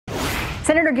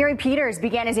Senator Gary Peters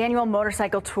began his annual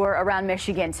motorcycle tour around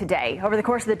Michigan today. Over the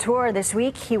course of the tour this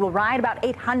week, he will ride about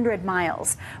 800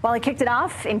 miles. While he kicked it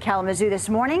off in Kalamazoo this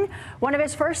morning, one of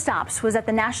his first stops was at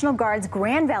the National Guard's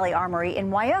Grand Valley Armory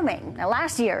in Wyoming. Now,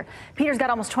 last year, Peters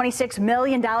got almost $26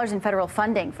 million in federal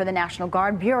funding for the National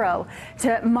Guard Bureau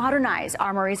to modernize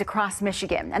armories across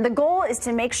Michigan. And the goal is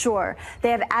to make sure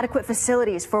they have adequate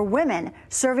facilities for women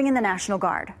serving in the National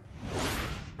Guard.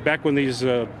 Back when these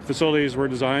facilities were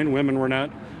designed, women were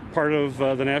not part of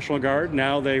the National Guard.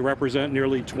 Now they represent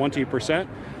nearly 20%.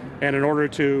 And in order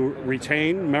to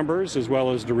retain members as well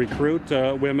as to recruit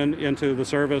women into the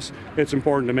service, it's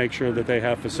important to make sure that they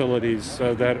have facilities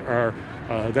that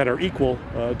are equal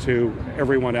to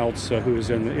everyone else who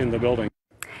is in the building.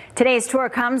 Today's tour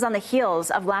comes on the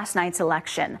heels of last night's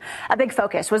election. A big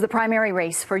focus was the primary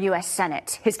race for U.S.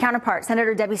 Senate. His counterpart,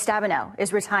 Senator Debbie Stabenow,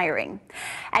 is retiring.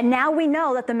 And now we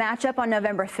know that the matchup on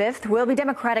November 5th will be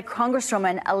Democratic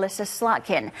Congresswoman Elissa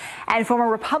Slotkin and former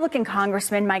Republican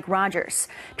Congressman Mike Rogers.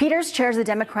 Peters chairs the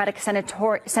Democratic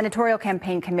Senatorial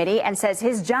Campaign Committee and says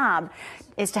his job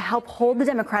is to help hold the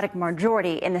Democratic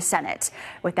majority in the Senate.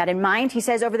 With that in mind, he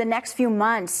says over the next few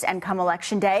months and come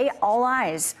Election Day, all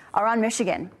eyes are on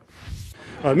Michigan.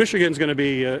 Michigan's going to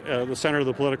be the center of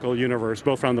the political universe,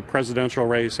 both on the presidential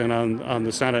race and on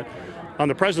the Senate. On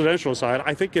the presidential side,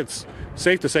 I think it's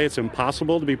safe to say it's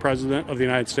impossible to be president of the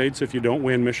United States if you don't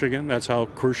win Michigan. That's how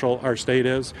crucial our state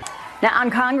is. Now,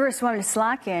 on Congresswoman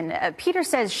Slotkin, Peters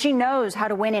says she knows how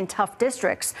to win in tough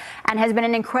districts and has been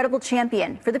an incredible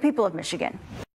champion for the people of Michigan.